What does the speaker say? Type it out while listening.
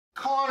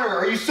Connor,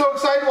 are you so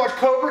excited to watch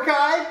Cobra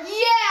Kai?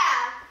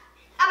 Yeah!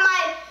 Have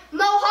my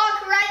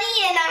mohawk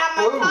ready and I have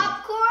my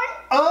popcorn.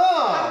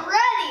 I'm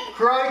ready.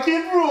 Karate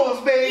Kid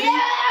rules, baby.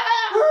 Yeah!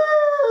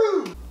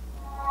 Woo!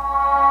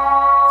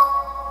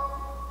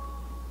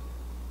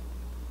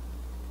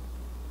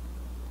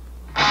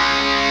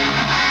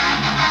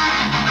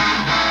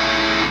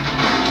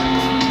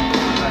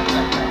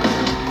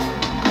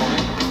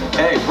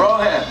 Hey, bro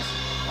hands.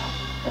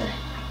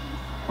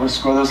 Want to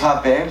score those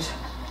hot babes?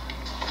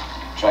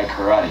 Try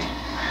karate.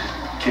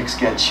 Kicks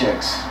get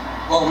chicks.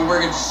 Well, we were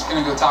just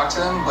gonna go talk to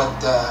them, but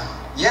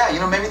yeah, you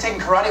know, maybe taking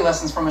karate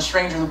lessons from a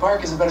stranger in the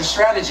park is a better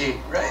strategy,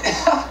 right?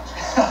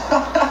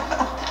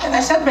 And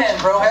nice headband,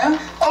 bro, huh?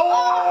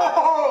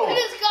 Oh! I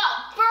just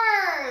got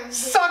burned.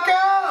 Sucker!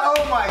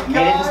 Oh my god!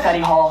 Made it to study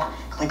hall.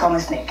 Click on the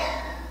snake.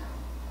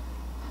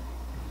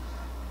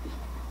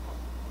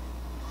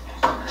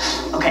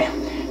 Okay,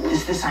 this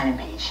is the sign-in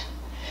page.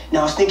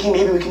 Now I was thinking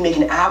maybe we can make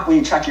an app where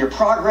you track your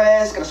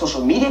progress, get a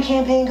social media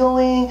campaign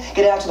going, get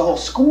it out to the whole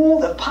school.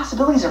 The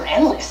possibilities are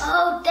endless.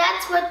 Oh,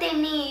 that's what they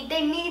need.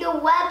 They need a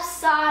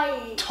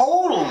website.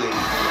 Totally.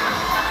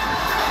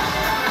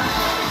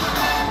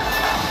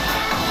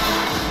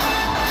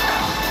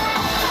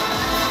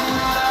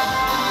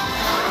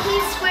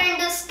 He's wearing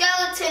the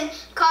skeleton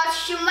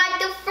costume like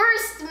the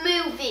first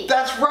movie.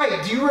 That's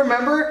right. Do you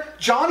remember?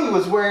 Johnny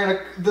was wearing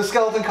the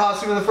skeleton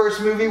costume in the first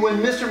movie when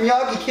Mr.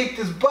 Miyagi kicked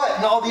his butt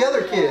and all the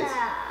other kids.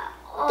 Yeah.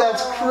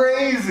 That's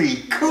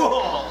crazy.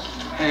 Cool.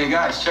 Hey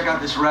guys, check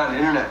out this rad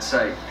internet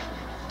site.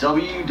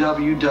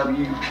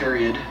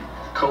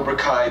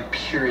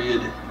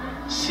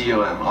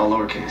 www.cobrakai.com, all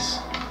lowercase.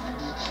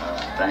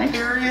 Thanks.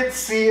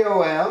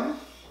 .com?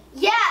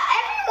 Yeah,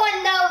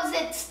 everyone knows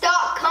it's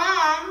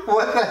 .com.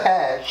 What the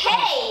heck?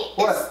 Hey,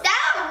 What? is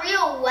that a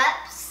real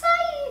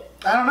website?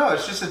 I don't know.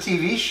 It's just a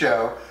TV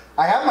show.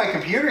 I have my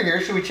computer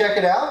here. Should we check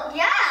it out?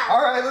 Yeah.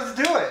 All right, let's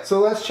do it. So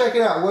let's check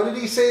it out. What did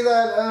he say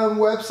that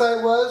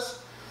website was?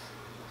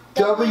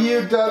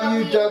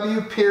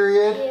 www.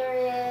 Period.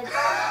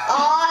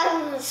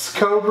 On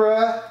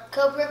Cobra.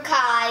 Cobra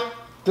Kai.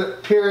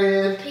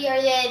 Period.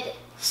 Period.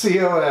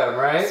 .com,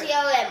 right?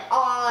 COM.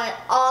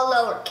 All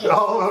lowercase.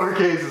 All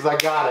lowercases. I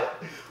got it.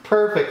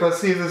 Perfect. Let's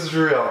see if this is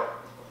real.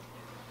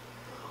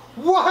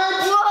 What?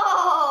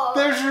 Whoa.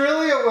 There's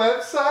really a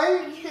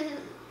website?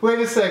 Wait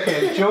a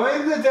second.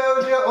 Join the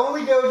dojo,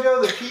 only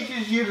dojo that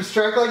teaches you to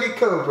strike like a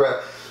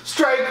cobra.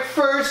 Strike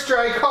first,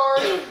 strike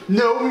hard,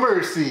 no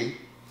mercy.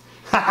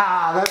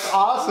 Haha, that's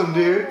awesome,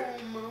 dude.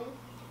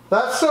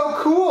 That's so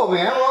cool,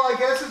 man. Well, I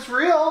guess it's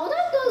real. What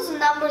are those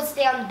numbers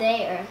down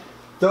there?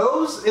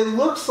 Those, it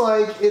looks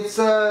like it's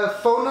a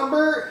phone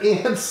number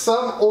and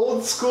some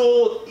old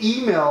school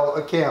email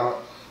account.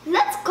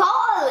 Let's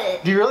call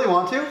it. Do you really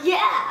want to?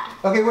 Yeah.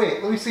 Okay,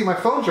 wait, let me see. My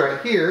phone's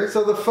right here.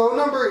 So the phone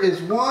number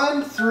is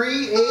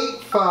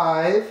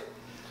 1385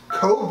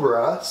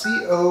 Cobra,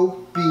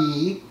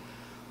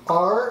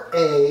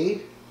 COBRA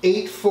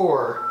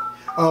 84.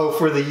 Oh,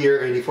 for the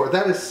year 84.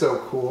 That is so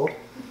cool.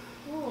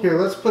 Here,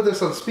 let's put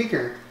this on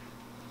speaker.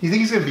 Do you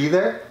think he's going to be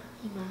there?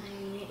 He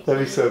might.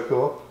 That'd be so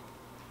cool.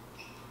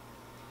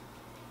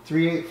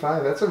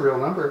 385, that's a real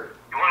number.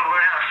 You want to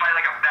learn how to fight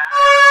like a bat?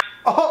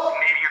 Oh!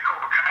 Maybe your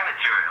Cobra Kai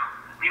material.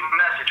 Leave a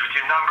message with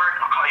your number and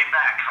I'll call you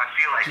back if I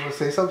feel like Do you it. want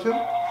to say something to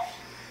him?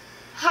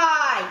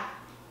 Hi.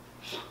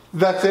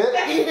 That's it?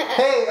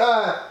 Hey,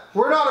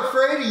 we're not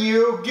afraid of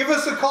you. Give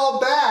us a call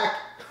back.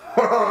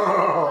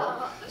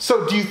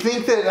 So do you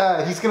think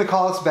that he's going to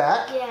call us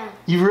back? Yeah.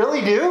 You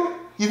really do?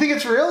 You think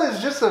it's real?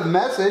 It's just a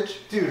message?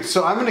 Dude,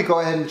 so I'm going to go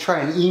ahead and try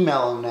and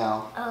email him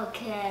now.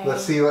 Okay.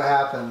 Let's see what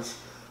happens.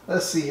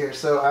 Let's see here.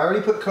 So I already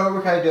put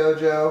Cobra Kai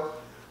Dojo.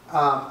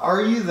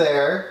 Are you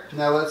there?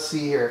 Now let's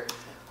see here.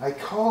 I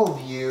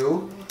called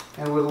you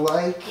and would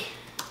like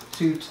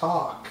to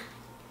talk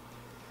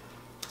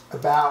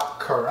about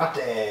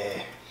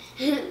karate.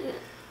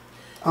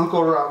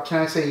 Uncle Rob,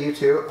 can I say you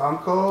too?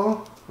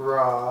 Uncle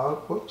Rob,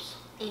 whoops.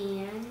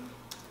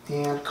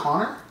 And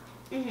Connor?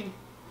 Mm-hmm.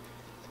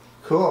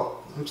 Cool.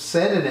 I'm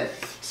sending it.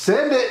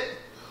 Send it!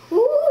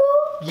 Woo!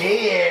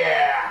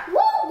 Yeah! Woo!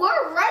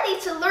 We're ready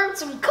to learn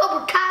some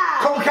Cobra Kai.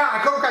 Cobra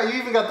Kai, Cobra Kai, you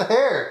even got the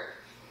hair.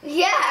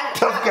 Yeah.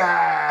 Tough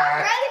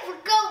guy. I'm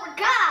ready for Cobra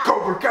Kai.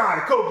 Cobra Kai,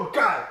 Cobra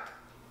Kai.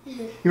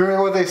 You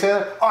remember what they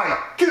said? I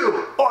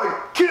kill,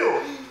 I kill.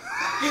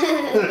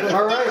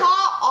 All They right.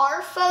 call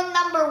our phone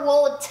number,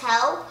 we'll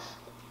tell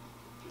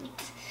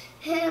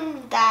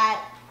him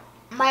that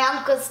my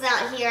uncle's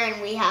not here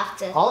and we have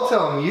to. I'll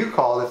tell them you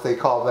called if they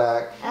call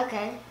back.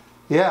 Okay.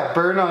 Yeah,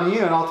 burn on you,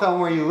 and I'll tell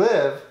them where you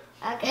live.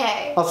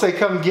 Okay. I'll say,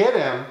 come get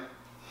him.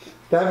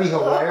 That'd be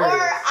hilarious.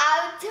 Or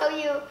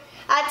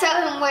I'll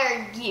tell him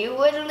where you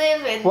would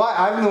live and. Well,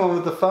 I'm the one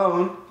with the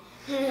phone.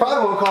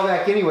 Probably won't call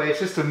back anyway. It's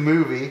just a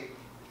movie.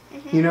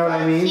 You know what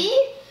I mean?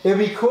 See? It'd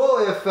be cool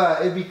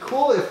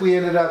if we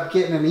ended up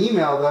getting an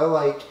email though.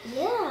 Like,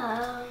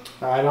 Yeah.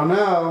 I don't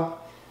know.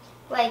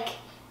 Like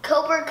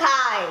Cobra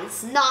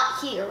Kai's not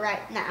here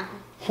right now.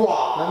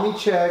 Let me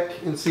check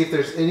and see if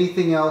there's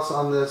anything else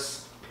on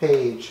this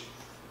page.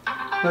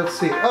 Let's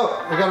see.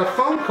 Oh, I got a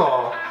phone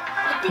call.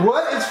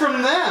 What? It's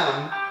from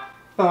them.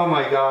 Oh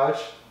my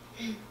gosh.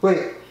 Wait.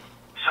 Sorry,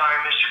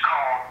 I missed your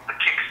call. The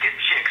kicks get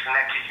chicks, and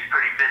that keeps you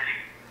pretty busy.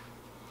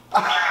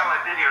 Check out my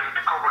videos at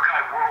the Cobra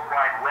Kai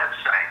worldwide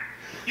website.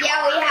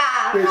 Yeah, we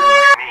have. Me.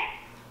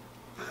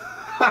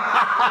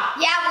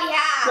 Yeah, we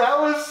have. That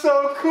was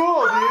so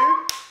cool,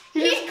 dude. He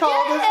just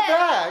called us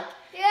back.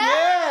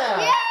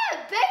 Yeah. Yeah,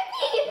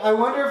 baby. I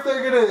wonder if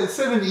they're gonna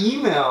send an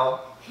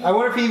email. I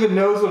wonder if he even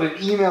knows what an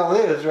email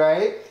is,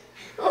 right?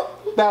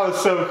 That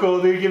was so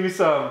cool, dude. Give me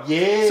some.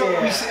 Yeah. So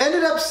we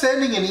ended up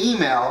sending an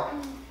email.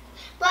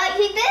 But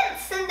he didn't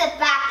send it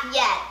back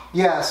yet.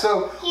 Yeah,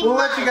 so we'll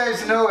let you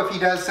guys know if he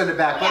does send it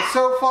back. Yeah. But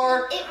so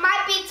far, It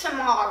might be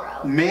tomorrow.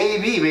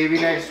 maybe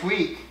next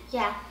week.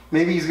 Yeah.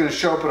 Maybe he's gonna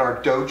show up at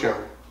our dojo.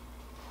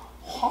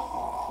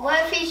 What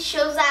if he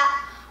shows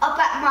up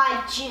at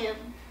my gym?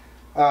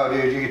 Oh,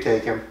 dude, you can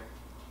take him.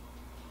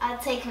 I'll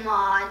take him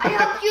on. I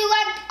hope you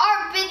liked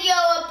our video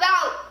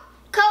about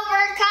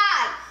Cobra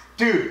Kai.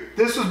 Dude,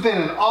 this has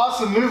been an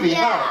awesome movie,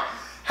 Yeah. huh?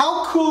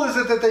 How cool is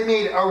it that they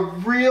made a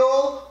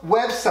real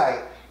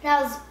website?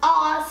 That was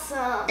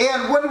awesome.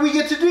 And what did we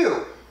get to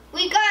do?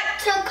 We got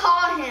to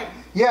call him.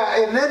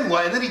 Yeah, and then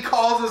what? And then he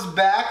calls us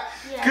back.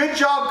 Yeah. Good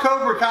job,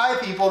 Cobra Kai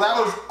people. That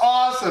was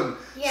awesome.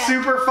 Yeah.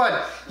 Super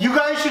fun. You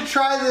guys should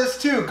try this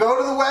too. Go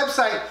to the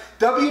website,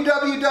 Cobra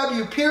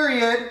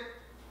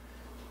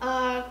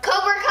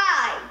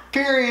Kai.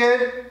 .com.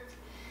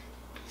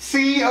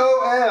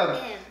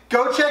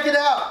 Go check it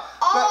out.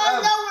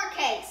 All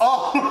lowercase.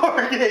 All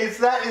lowercase,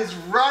 that is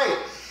right.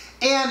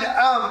 And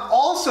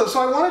also,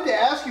 so I wanted to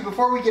ask you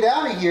before we get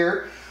out of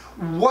here,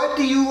 what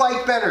do you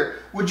like better?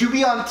 Would you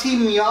be on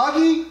Team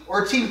Miyagi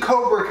or Team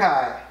Cobra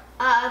Kai?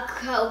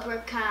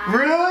 Cobra Kai.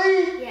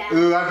 Really? Yeah.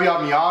 Ooh, I'd be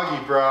on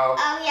Miyagi, bro.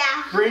 Oh,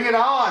 yeah. Bring it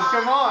on,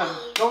 come on.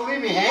 Don't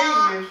leave me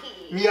hanging.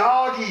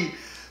 Miyagi.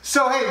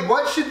 So, hey,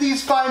 what should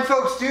these fine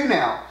folks do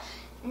now?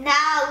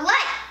 Now,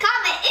 like,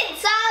 comment, and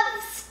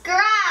subscribe.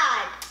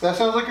 That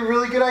sounds like a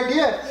really good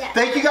idea. Yeah.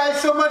 Thank you guys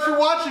so much for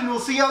watching. We'll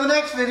see you on the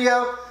next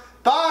video.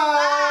 Bye.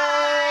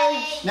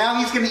 Bye. Now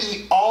he's going to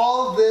eat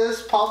all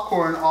this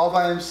popcorn all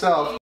by himself.